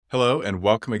Hello, and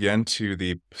welcome again to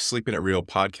the Sleeping It Real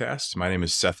podcast. My name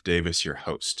is Seth Davis, your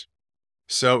host.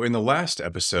 So, in the last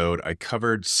episode, I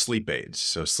covered sleep aids,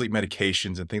 so sleep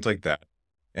medications and things like that.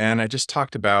 And I just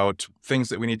talked about things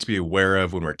that we need to be aware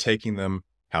of when we're taking them,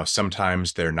 how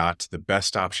sometimes they're not the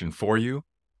best option for you.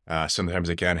 Sometimes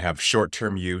they can have short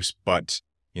term use, but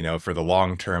for the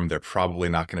long term, they're probably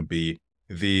not going to be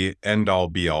the end all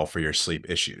be all for your sleep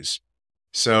issues.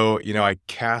 So, I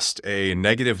cast a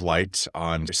negative light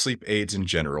on sleep aids in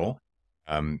general,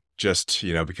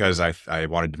 because I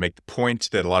wanted to make the point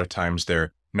that a lot of times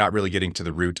they're not really getting to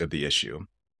the root of the issue.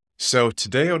 So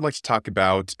today I would like to talk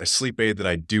about a sleep aid that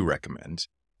I do recommend.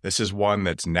 This is one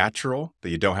that's natural, that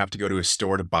you don't have to go to a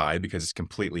store to buy because it's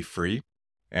completely free.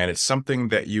 And it's something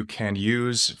that you can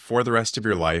use for the rest of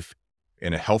your life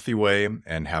in a healthy way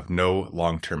and have no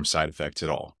long-term side effects at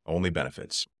all, only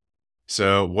benefits.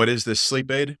 So what is this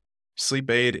sleep aid? Sleep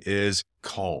aid is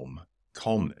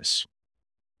calmness.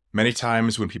 Many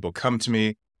times when people come to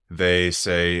me, they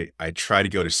say, I try to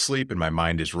go to sleep and my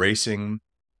mind is racing.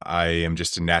 I am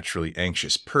just a naturally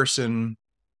anxious person.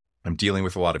 I'm dealing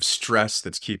with a lot of stress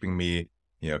that's keeping me,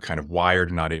 kind of wired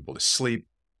and not able to sleep.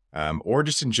 Or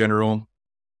just in general,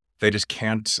 they just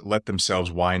can't let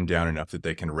themselves wind down enough that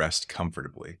they can rest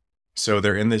comfortably. So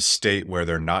they're in this state where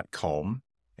they're not calm.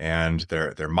 And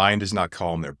their mind is not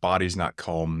calm, their body's not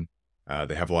calm.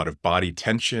 They have a lot of body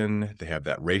tension. They have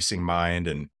that racing mind.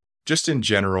 And just in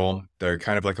general, they're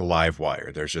kind of like a live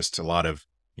wire. There's just a lot of,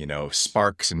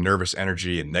 sparks and nervous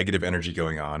energy and negative energy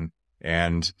going on.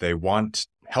 And they want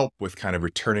help with kind of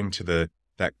returning to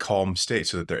that calm state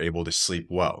so that they're able to sleep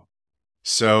well.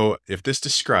 So if this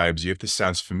describes you, if this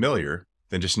sounds familiar,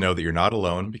 then just know that you're not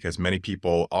alone because many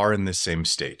people are in this same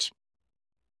state.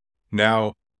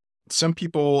 Now, some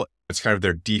people, it's kind of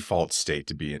their default state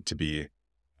to be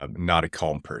not a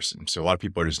calm person. So a lot of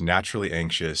people are just naturally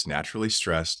anxious, naturally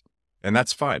stressed, and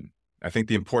that's fine. I think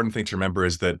the important thing to remember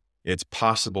is that it's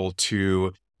possible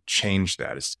to change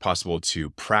that. It's possible to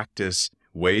practice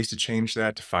ways to change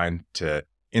that, to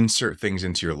insert things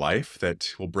into your life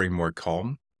that will bring more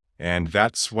calm. And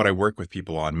that's what I work with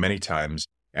people on many times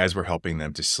as we're helping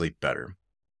them to sleep better.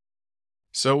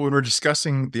 So when we're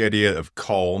discussing the idea of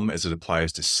calm as it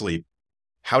applies to sleep,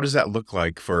 how does that look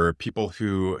like for people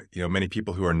who, many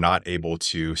people who are not able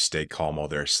to stay calm while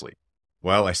they're asleep?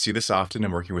 Well, I see this often.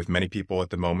 I'm working with many people at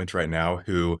the moment right now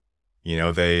who,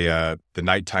 the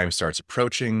nighttime starts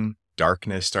approaching,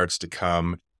 darkness starts to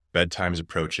come, bedtime's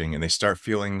approaching, and they start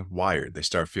feeling wired. They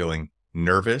start feeling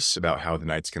nervous about how the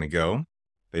night's going to go.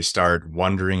 They start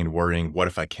wondering and worrying, what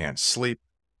if I can't sleep?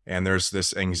 And there's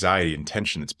this anxiety and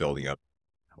tension that's building up.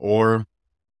 Or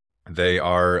they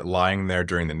are lying there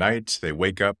during the night, they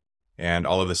wake up, and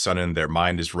all of a sudden their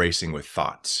mind is racing with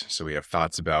thoughts. So we have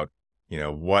thoughts about,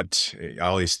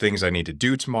 all these things I need to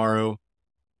do tomorrow.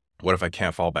 What if I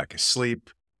can't fall back asleep?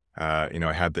 I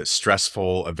had this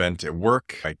stressful event at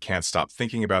work. I can't stop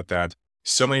thinking about that.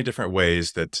 So many different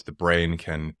ways that the brain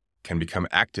can become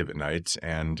active at night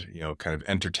and, kind of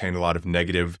entertain a lot of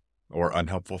negative or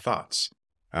unhelpful thoughts.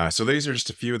 So these are just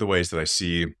a few of the ways that I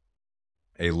see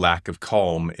a lack of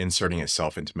calm inserting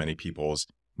itself into many people's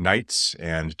nights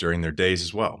and during their days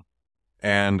as well.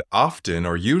 And often,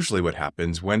 or usually what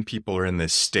happens when people are in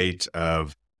this state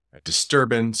of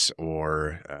disturbance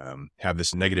or have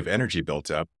this negative energy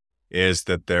built up is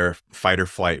that their fight or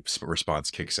flight response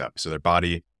kicks up. So their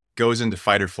body goes into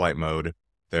fight or flight mode.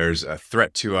 There's a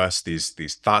threat to us.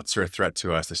 These thoughts are a threat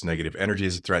to us. This negative energy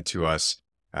is a threat to us.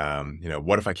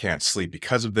 What if I can't sleep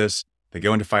because of this? They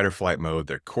go into fight or flight mode,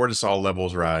 their cortisol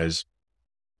levels rise,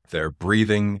 their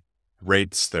breathing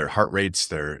rates, their heart rates,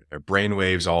 their brain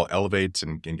waves all elevate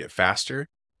and get faster.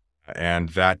 And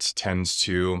that tends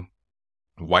to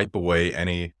wipe away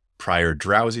any prior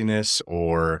drowsiness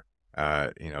or,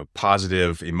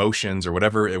 positive emotions or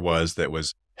whatever it was that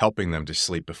was helping them to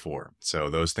sleep before. So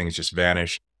those things just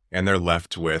vanish and they're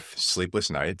left with sleepless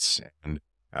nights and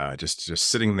just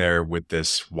sitting there with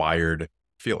this wired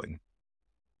feeling.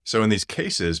 So in these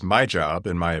cases, my job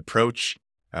and my approach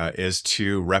is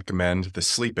to recommend the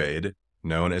sleep aid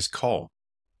known as Calm.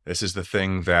 This is the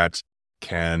thing that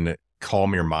can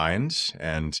calm your mind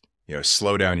and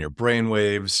slow down your brain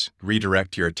waves,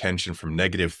 redirect your attention from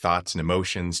negative thoughts and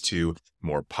emotions to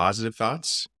more positive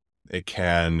thoughts. It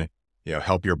can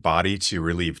help your body to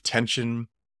relieve tension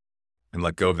and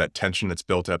let go of that tension that's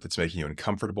built up that's making you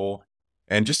uncomfortable.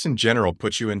 And just in general,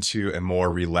 put you into a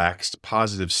more relaxed,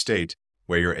 positive state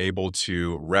where you're able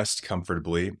to rest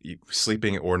comfortably,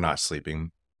 sleeping or not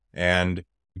sleeping. And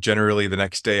generally the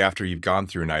next day after you've gone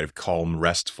through a night of calm,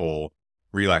 restful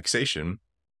relaxation,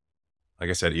 like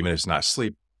I said, even if it's not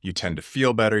sleep, you tend to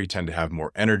feel better, you tend to have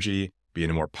more energy, be in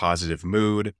a more positive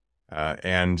mood.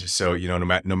 And so,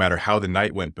 no matter how the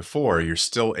night went before, you're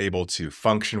still able to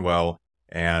function well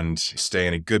and stay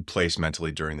in a good place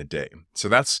mentally during the day. So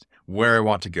that's where I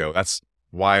want to go. That's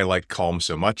why I like Calm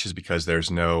so much, is because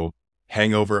there's no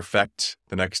hangover effect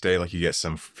the next day like you get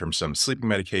from some sleeping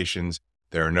medications.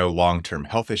 There are no long-term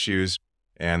health issues,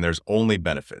 and there's only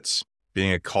benefits.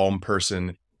 Being a calm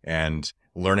person and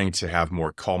learning to have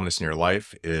more calmness in your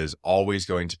life is always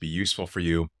going to be useful for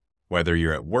you, whether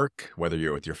you're at work, whether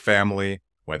you're with your family,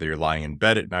 whether you're lying in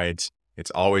bed at night.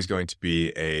 It's always going to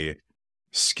be a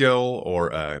skill or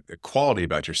a quality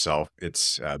about yourself.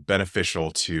 It's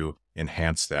beneficial to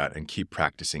enhance that and keep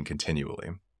practicing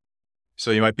continually.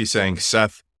 So you might be saying,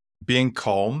 Seth, being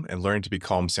calm and learning to be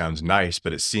calm sounds nice,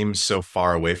 but it seems so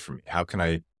far away from me. How can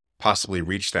I possibly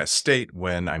reach that state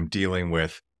when I'm dealing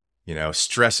with,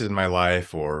 stresses in my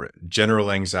life, or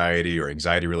general anxiety, or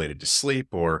anxiety related to sleep,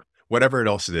 or whatever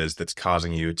else it is that's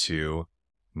causing you to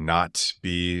not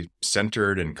be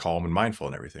centered and calm and mindful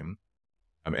and everything?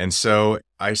 And so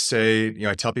I say,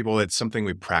 I tell people it's something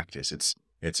we practice.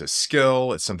 It's a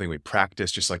skill. It's something we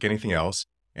practice just like anything else.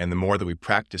 And the more that we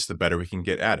practice, the better we can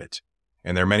get at it.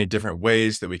 And there are many different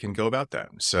ways that we can go about that.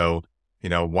 So,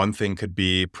 one thing could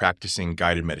be practicing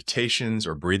guided meditations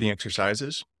or breathing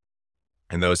exercises.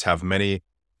 And those have many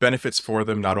benefits for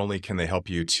them. Not only can they help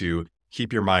you to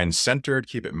keep your mind centered,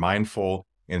 keep it mindful,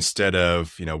 instead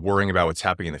of, worrying about what's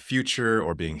happening in the future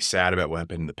or being sad about what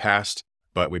happened in the past,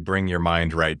 but we bring your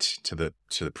mind right to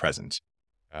the present.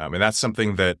 And that's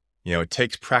something that, it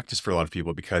takes practice for a lot of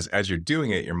people, because as you're doing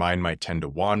it, your mind might tend to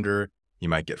wander. You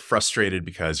might get frustrated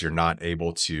because you're not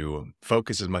able to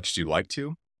focus as much as you'd like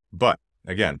to. But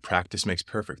again, practice makes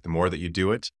perfect. The more that you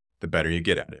do it, the better you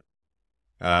get at it.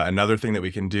 Another thing that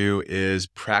we can do is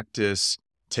practice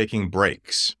taking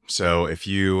breaks. So if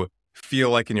you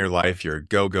feel like in your life you're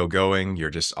going,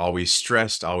 you're just always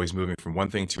stressed, always moving from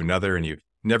one thing to another, and you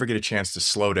never get a chance to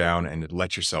slow down and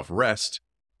let yourself rest,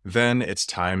 then it's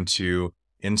time to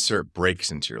insert breaks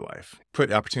into your life.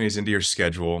 Put opportunities into your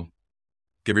schedule.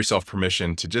 Give yourself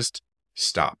permission to just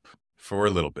stop for a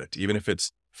little bit, even if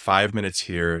it's 5 minutes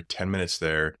here, 10 minutes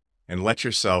there, and let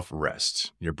yourself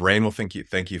rest. Your brain will thank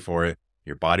you for it.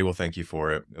 Your body will thank you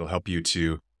for it. It'll help you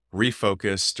to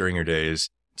refocus during your days,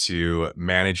 to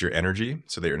manage your energy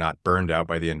so that you're not burned out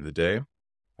by the end of the day,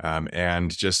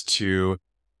 and just to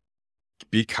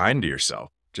be kind to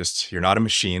yourself. You're not a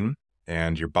machine,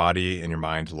 and your body and your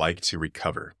mind like to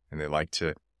recover, and they like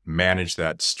to manage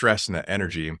that stress and that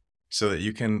energy so that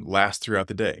you can last throughout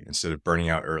the day instead of burning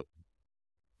out early.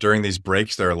 During these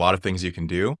breaks, there are a lot of things you can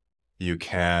do. You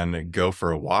can go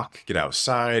for a walk, get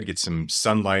outside, get some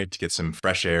sunlight, get some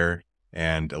fresh air,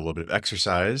 and a little bit of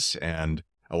exercise, and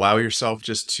allow yourself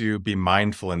just to be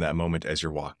mindful in that moment as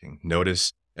you're walking.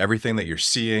 Notice everything that you're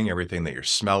seeing, everything that you're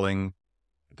smelling,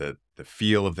 the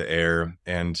feel of the air,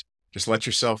 and just let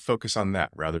yourself focus on that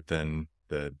rather than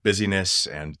the busyness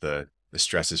and the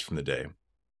stresses from the day.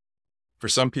 For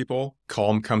some people,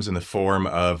 calm comes in the form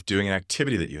of doing an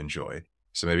activity that you enjoy.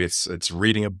 So maybe it's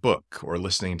reading a book or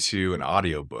listening to an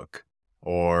audiobook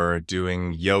or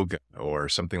doing yoga or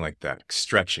something like that,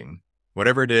 stretching.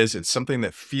 Whatever it is, it's something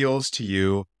that feels to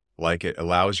you like it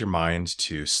allows your mind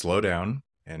to slow down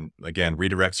and, again,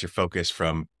 redirects your focus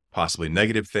from possibly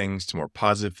negative things to more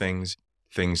positive things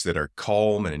that are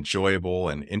calm and enjoyable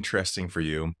and interesting for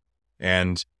you.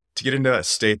 And to get into that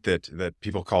state that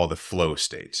people call the flow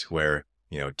state, where,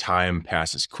 time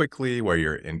passes quickly, where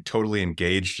you're totally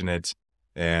engaged in it.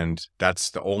 And that's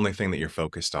the only thing that you're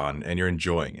focused on, and you're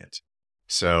enjoying it.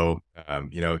 So,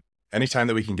 anytime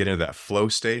that we can get into that flow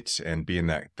state and be in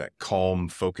that calm,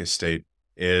 focused state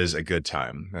is a good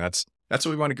time. And that's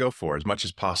what we want to go for as much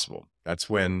as possible. That's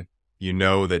when you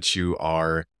know that you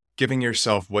are giving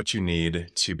yourself what you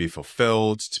need to be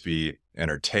fulfilled, to be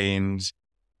entertained,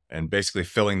 and basically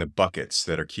filling the buckets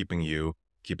that are keeping you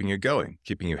going,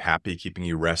 keeping you happy, keeping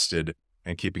you rested,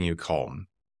 and keeping you calm.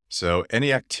 So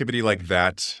any activity like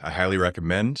that, I highly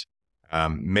recommend.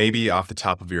 Maybe off the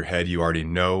top of your head, you already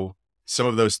know some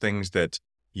of those things that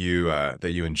you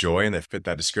enjoy and that fit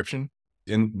that description.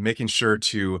 In making sure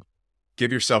to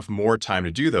give yourself more time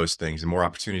to do those things and more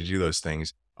opportunity to do those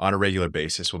things on a regular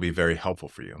basis will be very helpful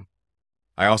for you.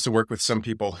 I also work with some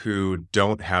people who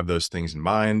don't have those things in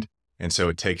mind, and so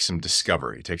it takes some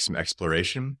discovery, it takes some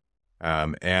exploration,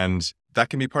 and that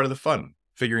can be part of the fun,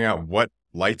 figuring out what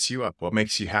lights you up, what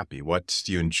makes you happy, what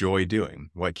do you enjoy doing,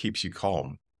 what keeps you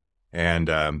calm. And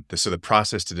so the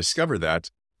process to discover that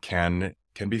can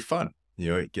be fun.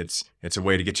 It's a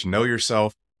way to get to know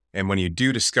yourself. And when you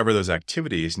do discover those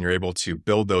activities and you're able to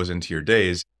build those into your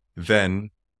days, then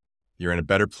you're in a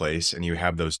better place and you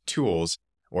have those tools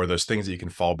or those things that you can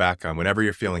fall back on. Whenever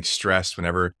you're feeling stressed,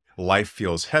 whenever life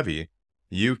feels heavy,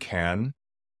 you can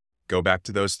go back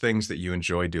to those things that you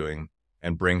enjoy doing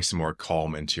and bring some more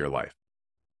calm into your life.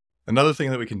 Another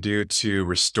thing that we can do to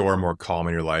restore more calm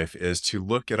in your life is to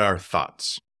look at our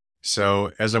thoughts.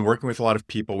 So, as I'm working with a lot of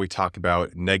people, we talk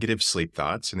about negative sleep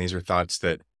thoughts, and these are thoughts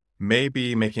that may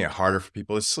be making it harder for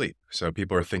people to sleep. So,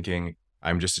 people are thinking,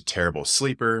 I'm just a terrible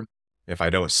sleeper. If I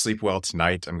don't sleep well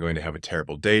tonight, I'm going to have a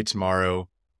terrible day tomorrow.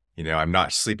 I'm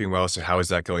not sleeping well, so how is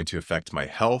that going to affect my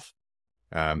health?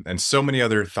 And so many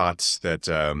other thoughts that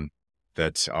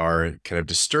are kind of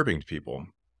disturbing to people.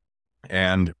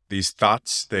 And these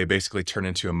thoughts, they basically turn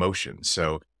into emotions.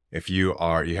 So if you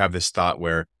have this thought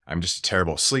where I'm just a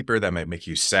terrible sleeper, that might make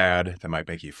you sad, that might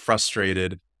make you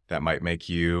frustrated, that might make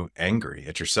you angry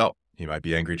at yourself. You might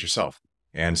be angry at yourself.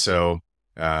 And so,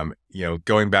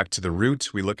 going back to the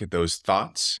root, we look at those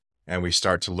thoughts and we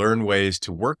start to learn ways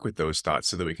to work with those thoughts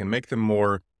so that we can make them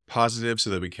more positive, so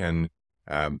that we can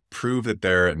prove that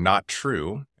they're not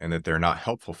true and that they're not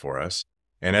helpful for us.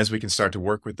 And as we can start to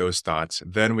work with those thoughts,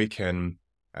 then we can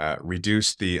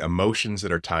reduce the emotions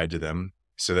that are tied to them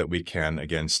so that we can,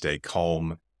 again, stay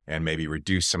calm and maybe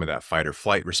reduce some of that fight or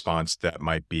flight response that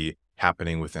might be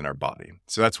happening within our body.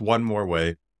 So that's one more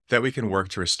way that we can work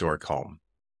to restore calm.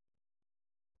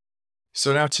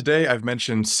 So now today I've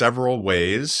mentioned several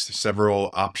ways, several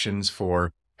options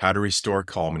for how to restore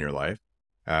calm in your life.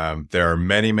 There are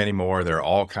many, many more. There are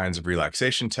all kinds of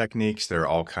relaxation techniques. There are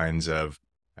all kinds of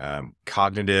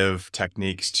cognitive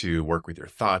techniques to work with your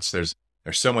thoughts. There's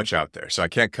so much out there. So I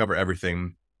can't cover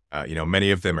everything.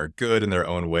 Many of them are good in their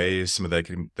own ways. Some of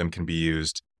them can be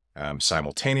used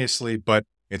simultaneously, but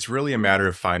it's really a matter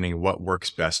of finding what works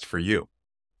best for you.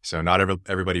 So not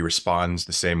everybody responds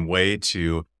the same way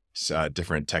to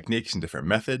different techniques and different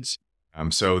methods.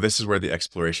 So this is where the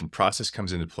exploration process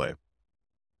comes into play.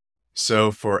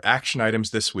 So for action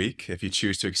items this week, if you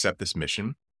choose to accept this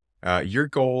mission, your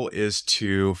goal is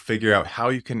to figure out how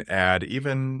you can add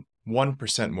even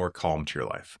 1% more calm to your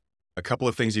life. A couple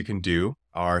of things you can do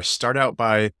are start out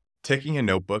by taking a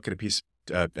notebook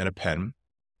and a pen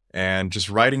and just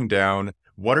writing down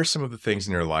what are some of the things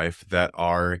in your life that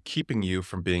are keeping you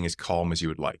from being as calm as you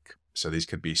would like. So these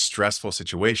could be stressful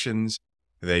situations.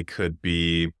 They could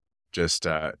be just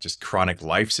chronic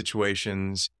life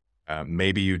situations.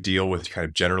 Maybe you deal with kind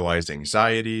of generalized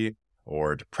anxiety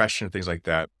or depression, things like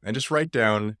that. And just write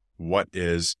down what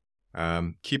is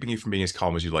keeping you from being as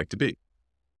calm as you'd like to be.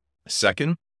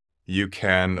 Second, you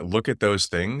can look at those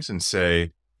things and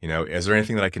say, is there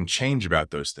anything that I can change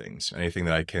about those things? Anything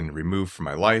that I can remove from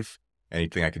my life?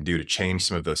 Anything I can do to change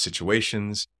some of those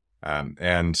situations?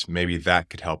 And maybe that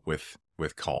could help with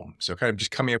calm. So kind of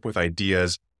just coming up with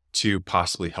ideas to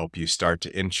possibly help you start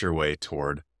to inch your way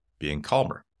toward being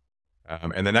calmer.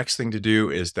 And the next thing to do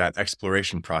is that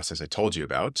exploration process I told you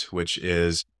about, which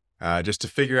is just to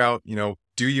figure out,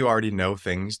 do you already know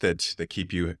things that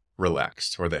keep you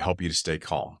relaxed or that help you to stay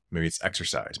calm? Maybe it's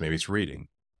exercise, maybe it's reading,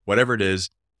 whatever it is.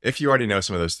 If you already know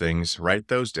some of those things, write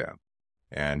those down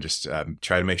and just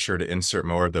try to make sure to insert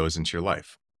more of those into your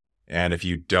life. And if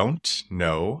you don't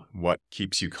know what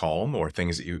keeps you calm or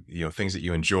things that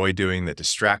you enjoy doing that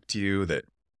distract you, that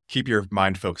keep your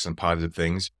mind focused on positive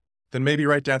things, then maybe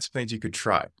write down some things you could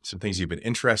try, some things you've been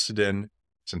interested in,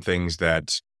 some things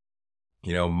that,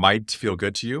 might feel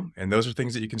good to you. And those are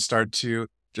things that you can start to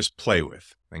just play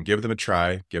with and give them a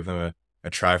try, give them a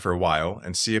try for a while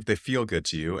and see if they feel good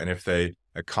to you and if they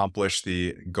accomplish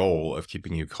the goal of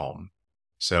keeping you calm.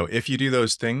 So if you do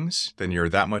those things, then you're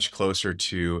that much closer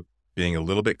to being a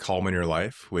little bit calm in your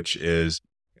life, which is,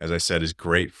 as I said, is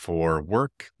great for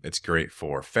work. It's great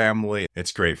for family.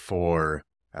 It's great for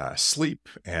sleep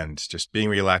and just being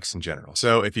relaxed in general.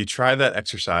 So if you try that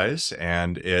exercise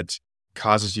and it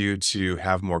causes you to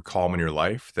have more calm in your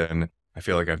life, then I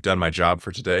feel like I've done my job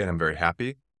for today and I'm very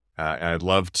happy. And I'd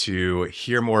love to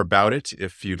hear more about it.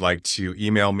 If you'd like to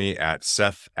email me at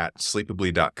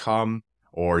seth@sleepably.com,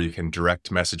 or you can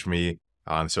direct message me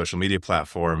on social media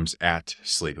platforms at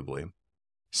Sleepably.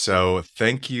 So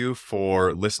thank you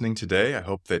for listening today. I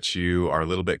hope that you are a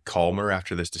little bit calmer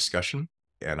after this discussion,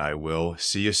 and I will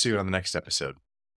see you soon on the next episode.